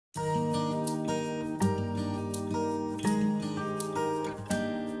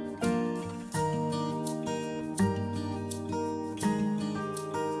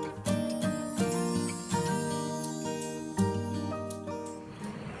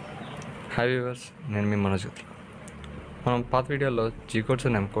Hi viewers, నేను మీ మనోజ్. మనం పాత వీడియోలో G codes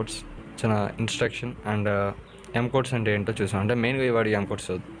and M codes చిన్న ఇన్స్ట్రక్షన్ అండ్ ఎం కోడ్స్ అంటే ఏంటో చూసాం. అంటే మెయిన్గా ఇవాడి ఎం కోడ్స్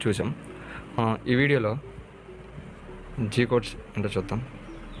చూసాం. ఈ వీడియోలో జీ కోడ్స్ ఏంటో చూద్దాం.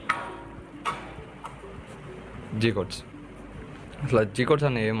 జీ కోడ్స్ అసలు జీ కోడ్స్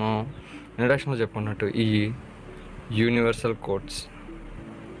అనే ఏమో ఇంట్రడక్షన్లో చెప్పుకున్నట్టు ఈ యూనివర్సల్ కోడ్స్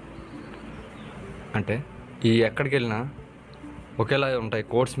అంటే ఈ ఎక్కడికి వెళ్ళినా ఒకేలా ఉంటాయి.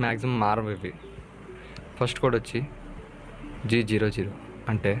 కోడ్స్ మ్యాక్సిమం మారవు. ఇవి ఫస్ట్ కోడ్ వచ్చి G00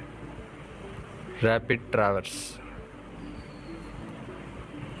 అంటే ర్యాపిడ్ ట్రావర్స్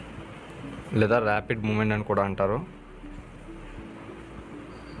లేదా ర్యాపిడ్ మూమెంట్ అని కూడా అంటారు.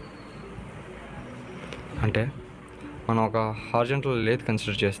 అంటే మనం ఒక హారిజాంటల్ లేత్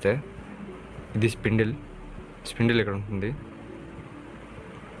కన్సిడర్ చేస్తే ఇది స్పిండిల్ ఇక్కడ ఉంటుంది.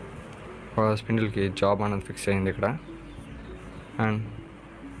 ఒక స్పిండిల్కి జాబ్ అన్నది ఫిక్స్ అయింది ఇక్కడ, అండ్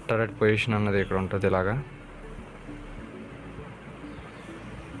టరెట్ పొజిషన్ అన్నది ఇక్కడ ఉంటుంది. ఇలాగా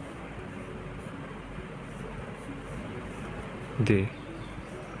ఇది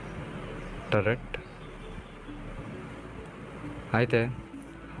టరెట్. అయితే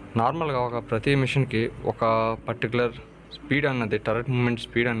నార్మల్గా ప్రతి మిషన్కి ఒక పర్టికులర్ స్పీడ్ అన్నది, టరెట్ మూమెంట్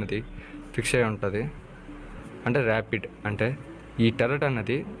స్పీడ్ అన్నది ఫిక్స్ అయి ఉంటుంది. అంటే ర్యాపిడ్ అంటే ఈ టరెట్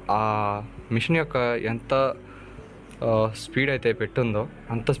అన్నది ఆ మిషన్ యొక్క ఎంత స్పీడ్ అయితే పెట్టుందో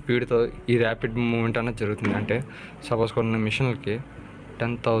అంత స్పీడ్తో ఈ ర్యాపిడ్ మూమెంట్ అనేది జరుగుతుంది. అంటే సపోజ్ కొన్ని మిషన్లకి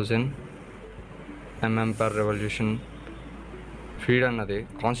 10,000 mm/రెవల్యూషన్ స్పీడ్ అన్నది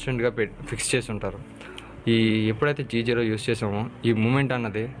కాన్స్టెంట్గా ఫిక్స్ చేసి ఉంటారు. ఎప్పుడైతే G0 యూస్ చేసామో ఈ మూమెంట్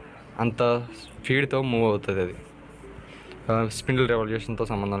అన్నది అంత స్పీడ్తో మూవ్ అవుతుంది. అది స్పిండిల్ రెవల్యూషన్తో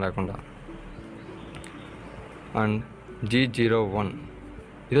సంబంధం లేకుండా. అండ్ G01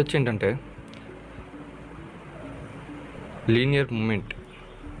 ఇది వచ్చి ఏంటంటే లీనియర్ మూమెంట్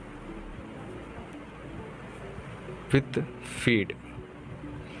విత్ ఫీడ్.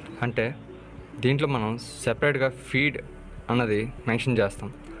 అంటే దీంట్లో మనం సెపరేట్గా ఫీడ్ అన్నది మెన్షన్ చేస్తాం.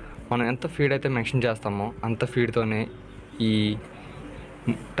 మనం ఎంత ఫీడ్ అయితే మెన్షన్ చేస్తామో అంత ఫీడ్తోనే ఈ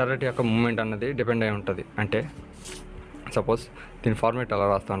టర్రెట్ యొక్క మూమెంట్ అన్నది డిపెండ్ అయి ఉంటుంది. అంటే సపోజ్ దీని ఫార్మేట్ ఎలా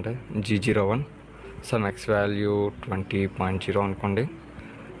రాస్తా అంటే G01 సమ్ ఎక్స్ వాల్యూ 20.0 అనుకోండి,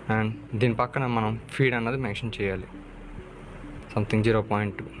 అండ్ దీని పక్కన మనం ఫీడ్ అన్నది మెన్షన్ చేయాలి, సంథింగ్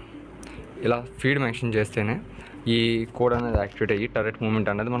 0.2. ఇలా ఫీడ్ మెన్షన్ చేస్తేనే ఈ కోడ్ అనేది యాక్టివేట్ అయ్యి టరెట్ మూమెంట్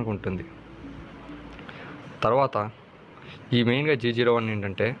అనేది మనకు ఉంటుంది. తర్వాత ఈ మెయిన్గా G01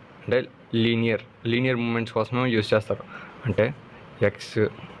 ఏంటంటే అంటే లీనియర్ మూమెంట్స్ కోసమే యూజ్ చేస్తారు. అంటే ఎక్స్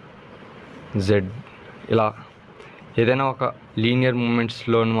జెడ్ ఇలా ఏదైనా ఒక లీనియర్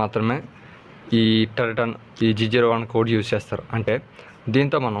మూమెంట్స్లో మాత్రమే ఈ ఈ G01 కోడ్ యూజ్ చేస్తారు. అంటే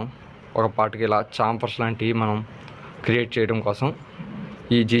దీంతో మనం ఒక పార్ట్కి ఇలా చాంపర్స్ లాంటివి మనం క్రియేట్ చేయడం కోసం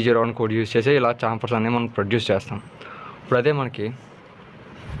ఈ G01 కోడ్ యూజ్ చేసి ఇలా చాంపర్స్ అనేవి మనం ప్రొడ్యూస్ చేస్తాం. ఇప్పుడు అదే మనకి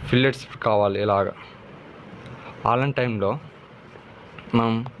ఫిల్లెట్స్ కావాలి ఇలాగా. అలాంటి టైంలో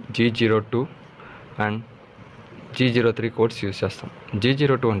మనం G02 and G03 codes use చేస్తాం.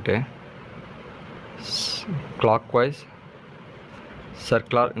 G02 అంటే clock wise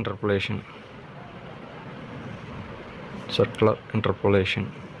circular interpolation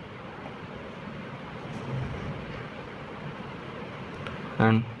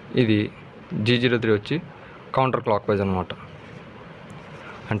and ఇది G03 వచ్చి కౌంటర్ క్లాక్ వైజ్ అనమాట.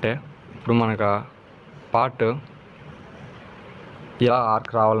 అంటే ఇప్పుడు మనకు పార్ట్ ఇలా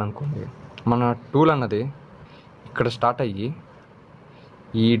ఆర్క్ రావాలనుకోండి, మన టూల్ అన్నది ఇక్కడ స్టార్ట్ అయ్యి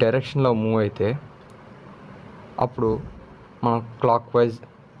ఈ డైరెక్షన్లో మూవ్ అయితే అప్పుడు మనం క్లాక్ వైజ్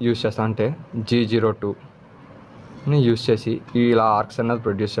యూజ్ చేస్తాం. అంటే G02ని యూజ్ చేసి ఇలా ఆర్క్స్ అనేది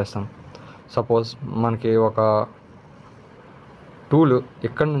ప్రొడ్యూస్ చేస్తాం. సపోజ్ మనకి ఒక టూల్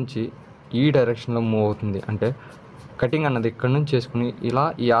ఇక్కడ నుంచి ఈ డైరెక్షన్లో మూవ్ అవుతుంది, అంటే కటింగ్ అన్నది ఇక్కడ నుంచి చేసుకుని ఇలా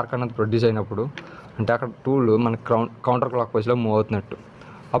ఈ ఆర్క్ అన్నది ప్రొడ్యూస్ అయినప్పుడు అంటే అక్కడ టూల్ మనకి కౌంటర్ క్లాక్ వైజ్లో మూవ్ అవుతున్నట్టు.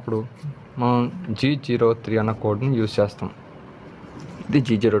 అప్పుడు మనం G03 అన్న కోడ్ని యూజ్ చేస్తాం. ఇది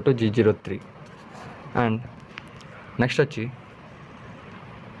G02 G03. అండ్ నెక్స్ట్ వచ్చి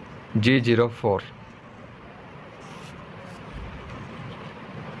G04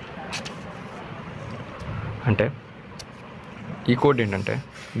 అంటే ఈ కోడ్ ఏంటంటే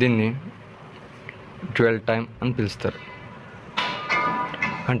దీన్ని డ్యూయల్ టైం అని పిలుస్తారు.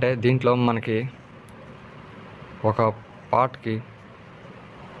 అంటే దీంట్లో మనకి ఒక పార్ట్కి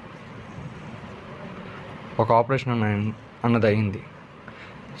ఒక ఆపరేషన్ అన్నది అయింది.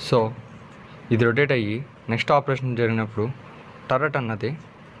 సో ఇది రొటేట్ అయ్యి నెక్స్ట్ ఆపరేషన్ జరిగినప్పుడు టర్రెట్ అన్నది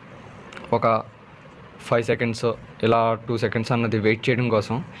ఒక 5 seconds ఇలా 2 seconds అన్నది వెయిట్ చేయడం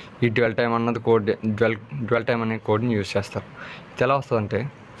కోసం ఈ డ్యూయల్ టైం అన్నది డ్యూయల్ టైం అనే కోడ్ని యూజ్ చేస్తారు. ఇది ఎలా వస్తుందంటే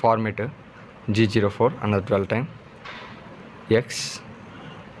ఫార్మేట్ G04 అన్నది dwell టైం, ఎక్స్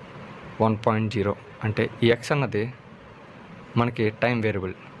 1.0 అంటే ఈ ఎక్స్ అన్నది మనకి టైం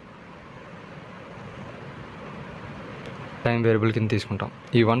వేరియబుల్ కింద తీసుకుంటాం.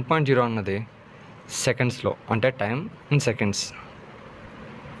 ఈ 1.0 అన్నది సెకండ్స్లో, అంటే టైం ఇన్ సెకండ్స్.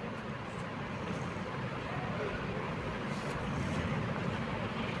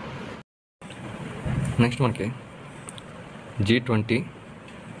 నెక్స్ట్ మనకి G20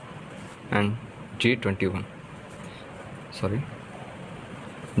 అండ్ G21.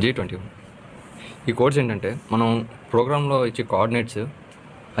 ఈ కోడ్స్ ఏంటంటే మనం ప్రోగ్రాంలో ఇచ్చే కోఆర్డినేట్స్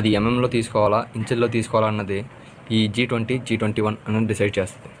అది ఎంఎంలో తీసుకోవాలా, ఇంచెల్లో తీసుకోవాలా అన్నది ఈ G20, G21 అనేది డిసైడ్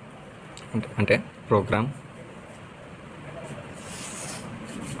చేస్తుంది. అంటే ప్రోగ్రామ్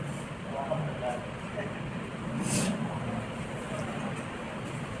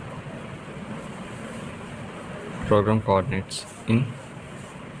కోఆర్డినేట్స్ ఇన్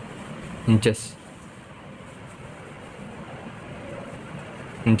ఇంచెస్,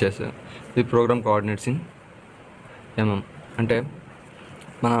 ఇది ప్రోగ్రామ్ కోఆర్డినేట్స్ ఇన్ ఎంఎం. అంటే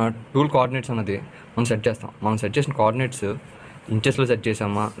మన టూల్ కోఆర్డినేట్స్ అన్నది మనం సెట్ చేస్తాం. మనం సెట్ చేసిన కోఆర్డినేట్స్ ఇంచెస్లో సెట్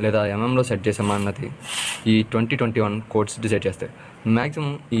చేసామా లేదా ఎంఎంలో సెట్ చేసామా అన్నది ఈ 2021 కోడ్స్ డిసైడ్ చేస్తాయి.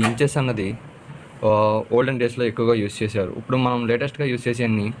 మ్యాక్సిమం ఈ ఇంచెస్ అన్నది ఓల్డెన్ డేస్లో ఎక్కువగా యూస్ చేశారు. ఇప్పుడు మనం లేటెస్ట్గా యూస్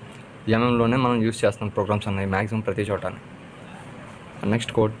చేసేవన్నీ ఎంఎంలోనే మనం యూస్ చేస్తాం ప్రోగ్రామ్స్ అన్నవి మ్యాక్సిమం ప్రతి చోట.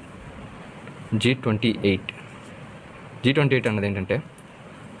 నెక్స్ట్ కోడ్ G28 అన్నది ఏంటంటే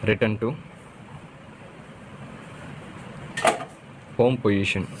రిటర్న్ టు హోమ్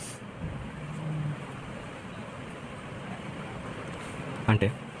పొజిషన్. అంటే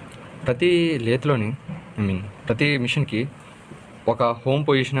ప్రతి లేత్లోని ప్రతి మిషన్కి ఒక హోమ్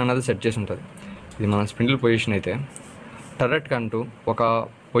పొజిషన్ అన్నది సెట్ చేసి ఉంటుంది. ఇది మన స్పిండిల్ పొజిషన్ అయితే టర్రెట్ కంటూ ఒక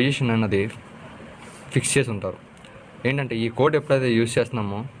పొజిషన్ అన్నది ఫిక్స్ చేసి ఉంటారు. ఏంటంటే ఈ కోడ్ ఎప్పుడైతే యూస్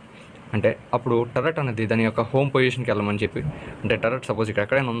చేస్తున్నామో అంటే అప్పుడు టర్రెట్ అనేది దాని యొక్క హోమ్ పొజిషన్కి వెళ్ళమని చెప్పి, అంటే టర్రెట్ సపోజ్ ఇక్కడ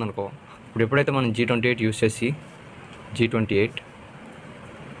ఎక్కడైనా ఉందనుకో, ఇప్పుడు ఎప్పుడైతే మనం G28 యూస్ చేసి G28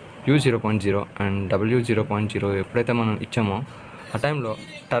 U0.0 అండ్ W0.0 ఎప్పుడైతే మనం ఇచ్చామో ఆ టైంలో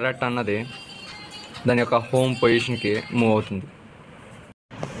టర్రెట్ అన్నది దాని యొక్క హోమ్ పొజిషన్కి మూవ్ అవుతుంది.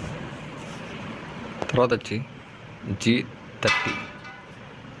 తర్వాత వచ్చి G30.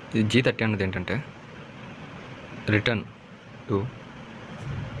 ఈ G30 అన్నది ఏంటంటే return to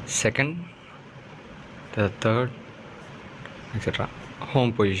second, third etcetera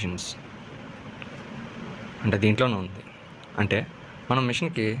home positions. అంటే దీంట్లోనే ఉంది. అంటే మనం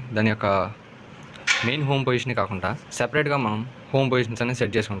మిషన్కి దాని యొక్క మెయిన్ హోమ్ పొజిషన్ కాకుండా సెపరేట్గా మనం హోమ్ పొజిషన్స్ అనేది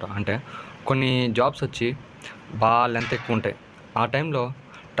సెట్ చేసుకుంటాం. అంటే కొన్ని జాబ్స్ వచ్చి బాగా లెంత్ ఎక్కువ ఉంటాయి. ఆ టైంలో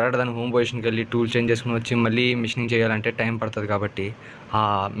టర్రెట్ దాని హోమ్ పొజిషన్కి వెళ్ళి టూల్ చేంజ్ చేసుకుని వచ్చి మళ్ళీ మిషనింగ్ చేయాలంటే టైం పడుతుంది. కాబట్టి ఆ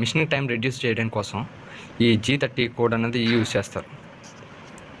మిషనింగ్ టైం రెడ్యూస్ చేయడం కోసం ఈ G30 కోడ్ అనేది యూజ్ చేస్తారు.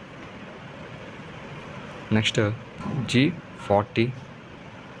 Next G40,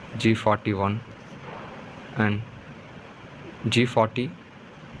 G41 and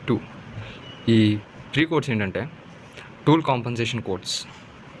G42. ఈ 3 కోడ్స్ ఏంటంటే టూల్ కాంపన్సేషన్ కోడ్స్.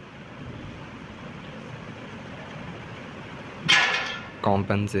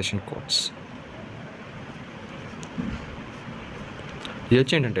 ఇది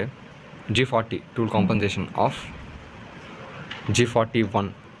వచ్చి ఏంటంటే G40 tool compensation of, G41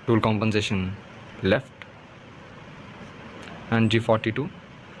 tool compensation left and G42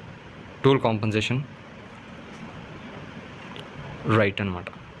 tool compensation right అన్నమాట.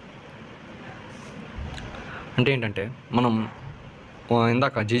 అంటే ఏంటంటే మనం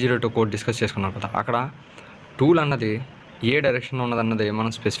ఇందాక G02 కోడ్ డిస్కస్ చేసుకున్నాం కదా, అక్కడ టూల్ అన్నది ఏ డైరెక్షన్లో ఉన్నదన్నది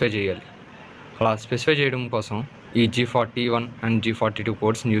మనం స్పెసిఫై చేయాలి. అలా స్పెసిఫై చేయడం కోసం ఈ G41 అండ్ G42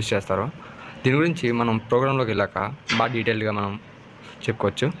 కోడ్స్ని యూజ్ చేస్తారు. దీని గురించి మనం ప్రోగ్రాంలోకి వెళ్ళాక బాగా డీటెయిల్గా మనం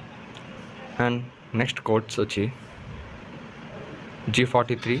చెప్పుకోవచ్చు. అండ్ నెక్స్ట్ కోడ్స్ వచ్చి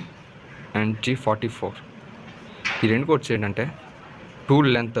G43 అండ్ G44. ఈ 2 కోడ్స్ ఏంటంటే టూల్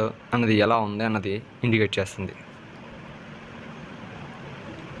లెంత్ అన్నది ఎలా ఉంది అన్నది ఇండికేట్ చేస్తుంది.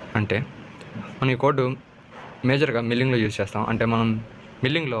 అంటే మనం ఈ కోడ్ మేజర్గా మిల్లింగ్లో యూజ్ చేస్తాం. అంటే మనం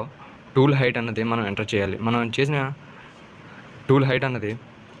మిల్లింగ్లో టూల్ హైట్ అన్నది మనం ఎంటర్ చేయాలి. మనం చేసిన టూల్ హైట్ అన్నది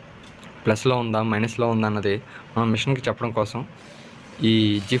ప్లస్లో ఉందా మైనస్లో ఉందా అన్నది మనం మిషన్కి చెప్పడం కోసం ఈ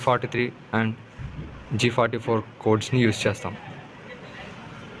G43 అండ్ G44 కోడ్స్ని యూజ్ చేస్తాం.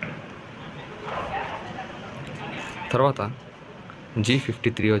 తర్వాత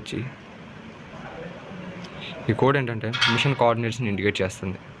G53 వచ్చి ఈ కోడ్ ఏంటంటే మిషన్ కోఆర్డినేట్స్ని ఇండికేట్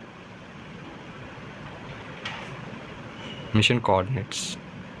చేస్తుంది. మిషన్ కోఆర్డినేట్స్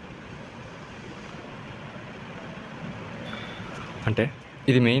అంటే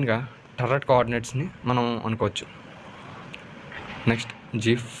ఇది మెయిన్గా టర్రెట్ కోఆర్డినేట్స్ని మనం అనుకోవచ్చు. నెక్స్ట్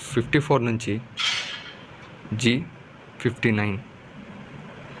G54 నుంచి G59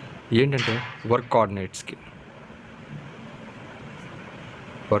 ఏంటంటే వర్క్ కోఆర్డినేట్స్కి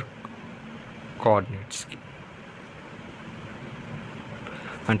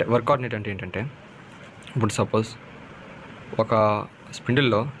అంటే వర్క్ కోఆర్డినేట్ అంటే ఏంటంటే ఇప్పుడు సపోజ్ ఒక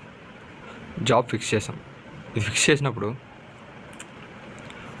స్పిండిల్లో జాబ్ ఫిక్స్ చేసాం. ఇది ఫిక్స్ చేసినప్పుడు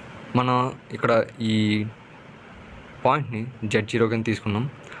మనం ఇక్కడ ఈ పాయింట్ని Z0 కింద తీసుకున్నాం.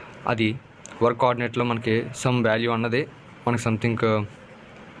 అది వర్క్ కోఆర్డినేట్లో మనకి సమ్ వాల్యూ అన్నది మనకి సంథింగ్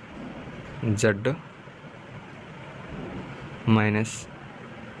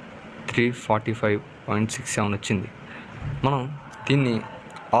Z-345.67 వచ్చింది. మనం దీన్ని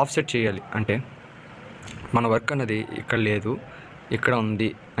ఆఫ్సెట్ చేయాలి. అంటే మన వర్క్ అన్నది ఇక్కడ లేదు, ఇక్కడ ఉంది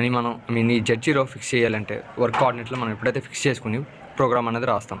అని మనం ఈ Z0 ఫిక్స్ చేయాలంటే వర్క్ కోఆర్డినేట్లో మనం ఎప్పుడైతే ఫిక్స్ చేసుకుని ప్రోగ్రామ్ అనేది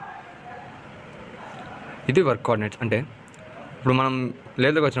రాస్తాం. ఇది వర్క్ కోఆర్డినేట్స్. అంటే ఇప్పుడు మనం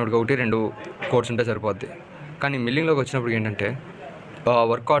లేదర్లోకి వచ్చినప్పుడు 1-2 కోడ్స్ ఉంటే సరిపోద్ది. కానీ మిల్లింగ్లోకి వచ్చినప్పుడు ఏంటంటే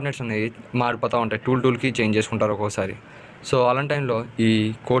వర్క్ కోఆర్డినేట్స్ అనేవి మారిపోతూ ఉంటాయి. టూల్కి చేంజ్ చేసుకుంటారు ఒక్కోసారి. సో అలాంటి టైంలో ఈ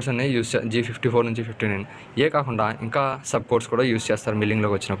కోడ్స్ అనేవి యూస్ G54 నుంచి 59 ఏ కాకుండా ఇంకా సబ్ కోడ్స్ కూడా యూస్ చేస్తారు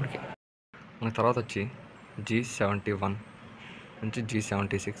మిల్లింగ్లోకి వచ్చినప్పటికి. మన తర్వాత వచ్చి G71 నుంచి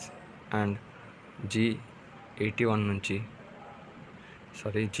G76 అండ్ G80 నుంచి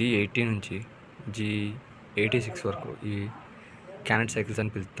G86 వరకు ఈ క్యానెట్ సైకిల్స్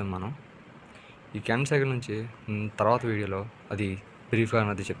అని పిలుస్తాం మనం. ఈ క్యానెట్ సైకిల్ నుంచి తర్వాత వీడియోలో అది బ్రీఫ్గా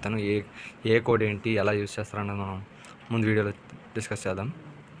అన్నది చెప్తాను. ఏ కోడ్ ఏంటి, ఎలా యూస్ చేస్తారన్నది మనం ముందు వీడియోలో డిస్కస్ చేద్దాం.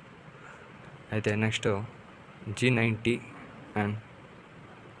 అయితే నెక్స్ట్ G90 అండ్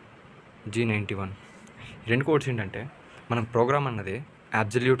G91 ఈ రెండు కోడ్స్ ఏంటంటే మనం ప్రోగ్రామ్ అన్నది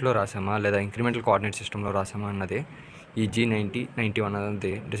అబ్సల్యూట్లో రాసామా లేదా ఇంక్రిమెంటల్ కోఆర్డినేట్ సిస్టంలో రాసామా అన్నది ఈ G90, 91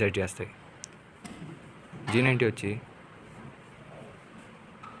 అనేది డిసైడ్ చేస్తాయి. G90 వచ్చి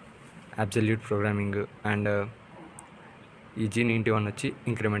అబ్సల్యూట్ ప్రోగ్రామింగ్ అండ్ ఈ G91 వచ్చి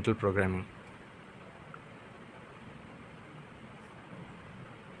ఇంక్రిమెంటల్ ప్రోగ్రామింగ్.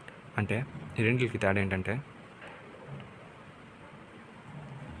 అంటే ఈ రెండింటికి తేడా ఏంటంటే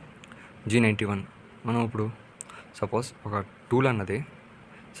G91 మనం ఇప్పుడు సపోజ్ ఒక టూల్ అన్నది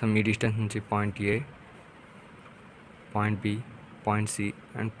సమ్ ఈ డిస్టెన్స్ నుంచి point A, point B, point C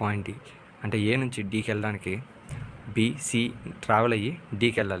and point D అంటే A నుంచి Dకి వెళ్ళడానికి B, C ట్రావెల్ అయ్యి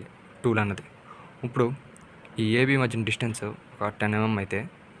Dకి వెళ్ళాలి టూల్ అన్నది. ఇప్పుడు ఈ AB మధ్య డిస్టెన్స్ ఒక 10 mm అయితే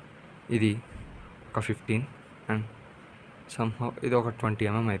ఇది ఒక 15 అండ్ సమ్హౌ ఇది ఒక 20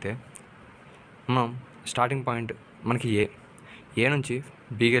 mm అయితే మనం స్టార్టింగ్ పాయింట్ మనకి ఏ నుంచి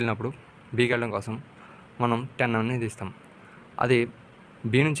Bకి వెళ్ళినప్పుడు Bకి వెళ్ళడం కోసం మనం 10 mm తీస్తాం. అది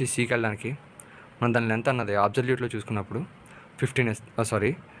B నుంచి Cకి వెళ్ళడానికి మనం దాని లెంత్ అన్నది అబ్సల్యూట్లో చూసుకున్నప్పుడు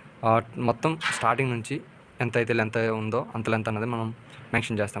 15 మొత్తం స్టార్టింగ్ నుంచి ఎంత అయితే లెంత్ ఉందో అంత లెంత్ అన్నది మనం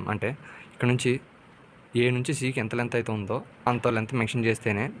మెన్షన్ చేస్తాం. అంటే ఇక్కడ నుంచి A నుంచి Cకి ఎంత లెంత్ అయితే ఉందో అంత లెంత్ మెన్షన్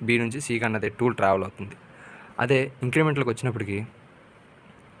చేస్తేనే B నుంచి Cకి అన్నది టూల్ ట్రావెల్ అవుతుంది. అదే ఇంక్రిమెంట్లకు వచ్చినప్పటికీ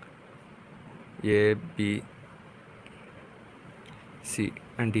A, B, C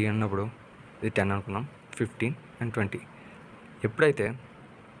and D అన్నప్పుడు ఇది 10 అనుకున్నాం, 15 అండ్ 20. ఎప్పుడైతే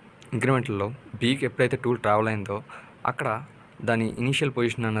ఇంక్రిమెంట్లో Bకి ఎప్పుడైతే టూల్ ట్రావెల్ అయిందో అక్కడ దాని ఇనీషియల్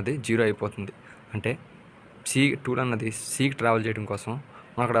పొజిషన్ అన్నది 0 అయిపోతుంది. అంటే టూల్ అన్నది Cకి ట్రావెల్ చేయడం కోసం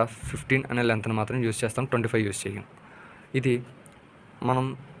మనం అక్కడ 15 అనే లెంత్ని మాత్రం యూస్ చేస్తాం, 25 యూస్ చేయం. ఇది మనం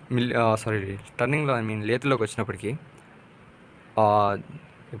టర్నింగ్లో లేతలోకి వచ్చినప్పటికీ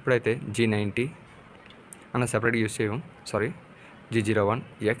ఎప్పుడైతే G90 అన్న సెపరేట్ యూస్ చేయం, G01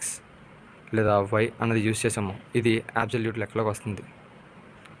 X లేదా Y అన్నది యూస్ చేసాము, ఇది అబ్సల్యూట్ లెక్కలోకి వస్తుంది.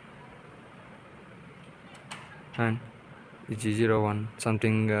 అండ్ G01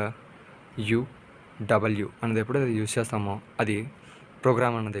 సంథింగ్ UW అన్నది ఎప్పుడైతే యూస్ చేస్తామో అది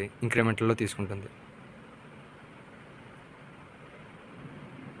ప్రోగ్రామ్ అన్నది ఇంక్రిమెంటల్లో తీసుకుంటుంది.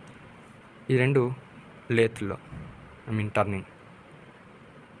 ఈ రెండు లేత్లో టర్నింగ్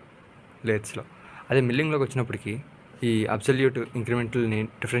లేత్స్లో. అదే మిల్లింగ్లోకి వచ్చినప్పటికీ ఈ అబ్సల్యూట్ ఇంక్రిమెంటల్ని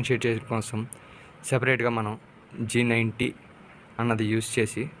డిఫరెన్షియేట్ చేయడం కోసం సెపరేట్గా మనం G90 అన్నది యూస్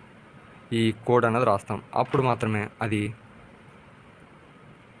చేసి ఈ కోడ్ అన్నది రాస్తాం. అప్పుడు మాత్రమే అది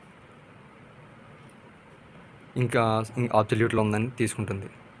ఇంకా అబ్సల్యూట్లో ఉందని తీసుకుంటుంది.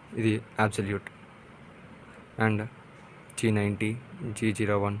 ఇది absolute. And G90,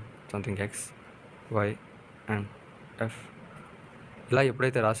 G01 something X, Y and F ఇలా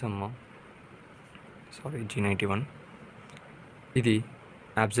ఎప్పుడైతే రాసామో G91 ఇది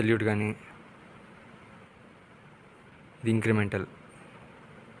అబ్సల్యూట్ కానీ ఇది ఇంక్రిమెంటల్.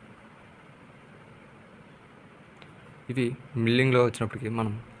 ఇవి మిల్లింగ్లో వచ్చినప్పటికీ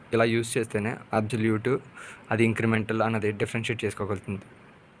మనం ఇలా యూస్ చేస్తేనే అబ్జల్యూట్ అది ఇంక్రిమెంటల్ అన్నది డిఫరెన్షియేట్ చేసుకోగలుగుతుంది.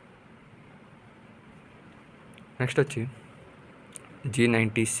 నెక్స్ట్ వచ్చి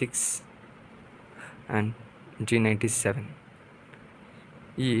G96 అండ్ G97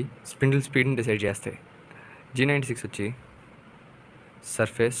 ఈ స్పిండిల్ స్పీడ్ని డిసైడ్ చేస్తాయి. G96 వచ్చి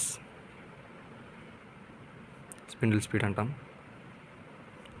సర్ఫేస్ స్పిండిల్ స్పీడ్ అంటాం.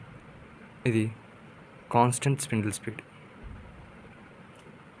 ఇది కాన్స్టెంట్ స్పిండిల్ స్పీడ్.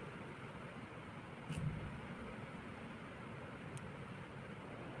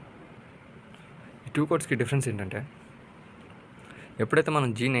 ఈ 2 కోడ్స్కి డిఫరెన్స్ ఏంటంటే ఎప్పుడైతే మనం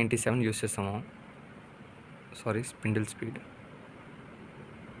G97 యూస్ చేస్తామో స్పిండిల్ స్పీడ్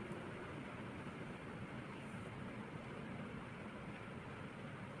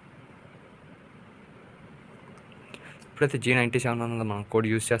ఎప్పుడైతే G97 అన్నది మనం కోడ్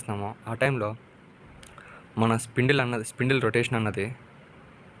యూస్ చేస్తున్నామో ఆ టైంలో మన స్పిండిల్ రొటేషన్ అన్నది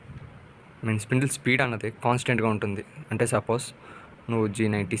స్పిండిల్ స్పీడ్ అన్నది కాన్స్టెంట్గా ఉంటుంది. అంటే సపోజ్ నువ్వు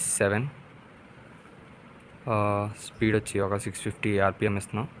G97 స్పీడ్ వచ్చి ఒక 650 RPM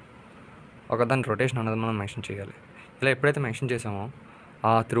ఇస్తున్నావు, దాని రొటేషన్ అన్నది మనం మెన్షన్ చేయాలి. ఇలా ఎప్పుడైతే మెన్షన్ చేసామో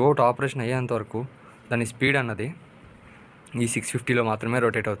ఆ త్రూఅవుట్ ఆపరేషన్ అయ్యేంత వరకు దాని స్పీడ్ అన్నది ఈ 650లో మాత్రమే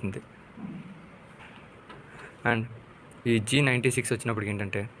రొటేట్ అవుతుంది. అండ్ ఈ G96 వచ్చినప్పటికి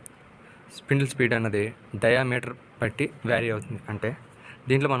ఏంటంటే స్పిండిల్ స్పీడ్ అన్నది డయామీటర్ బట్టి వ్యారీ అవుతుంది. అంటే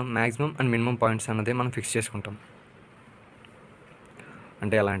దీంట్లో మనం మ్యాక్సిమం అండ్ మినిమం పాయింట్స్ అన్నది మనం ఫిక్స్ చేసుకుంటాం.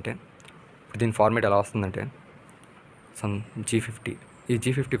 అంటే ఎలా అంటే దీని ఫార్మేట్ ఎలా వస్తుందంటే G50 ఈ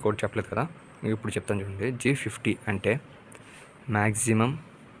G50 కోడ్ చెప్పలేదు కదా, మీకు ఇప్పుడు చెప్తాను చూడండి. G50 అంటే మ్యాక్సిమం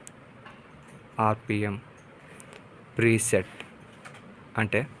RPM ప్రీసెట్.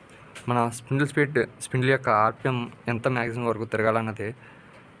 అంటే మన స్పిండిల్ యొక్క RPM ఎంత మ్యాక్సిమం వరకు తిరగాలన్నది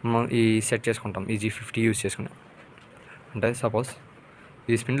మనం ఈ సెట్ చేసుకుంటాం ఈ G50 యూజ్ చేసుకుంటాం. అంటే సపోజ్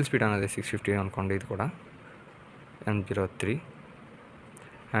ఈ స్పిండిల్ స్పీడ్ అనేది 650 అనుకోండి, ఇది కూడా M03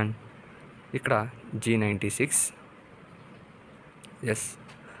 అండ్ ఇక్కడ G96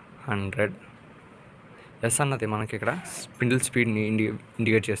 S100 S అన్నది మనకి ఇక్కడ స్పిండిల్ స్పీడ్ని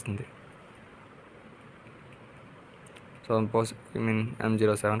ఇండికేట్ చేస్తుంది. సపోజ్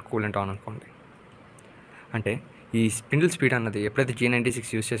M07 కూలెంట్ ఆన్ అనుకోండి. అంటే ఈ స్పిండిల్ స్పీడ్ అన్నది ఎప్పుడైతే G96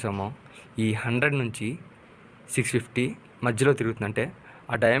 యూస్ చేసామో ఈ 100 నుంచి 650 మధ్యలో తిరుగుతుంది. అంటే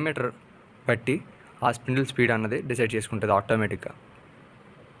ఆ డయామీటర్ బట్టి ఆ స్పిండిల్ స్పీడ్ అన్నది డిసైడ్ చేసుకుంటుంది ఆటోమేటిక్గా.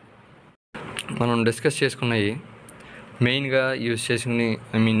 మనం డిస్కస్ చేసుకున్నవి మెయిన్గా యూజ్ చేసుకుని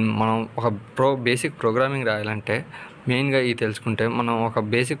మనం ఒక బేసిక్ ప్రోగ్రామింగ్ రాయాలంటే మెయిన్గా ఇవి తెలుసుకుంటే మనం ఒక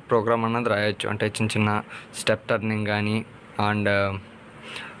బేసిక్ ప్రోగ్రామ్ అన్నది రాయొచ్చు. అంటే చిన్న స్టెప్ టర్నింగ్ కానీ అండ్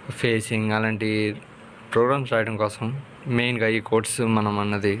ఫేసింగ్ అలాంటి ప్రోగ్రామ్స్ రాయడం కోసం మెయిన్గా ఈ కోడ్స్ మనం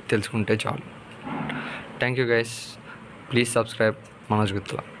అన్నది తెలుసుకుంటే చాలు. Thank you guys, please subscribe Manoj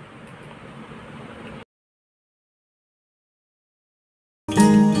Guttula.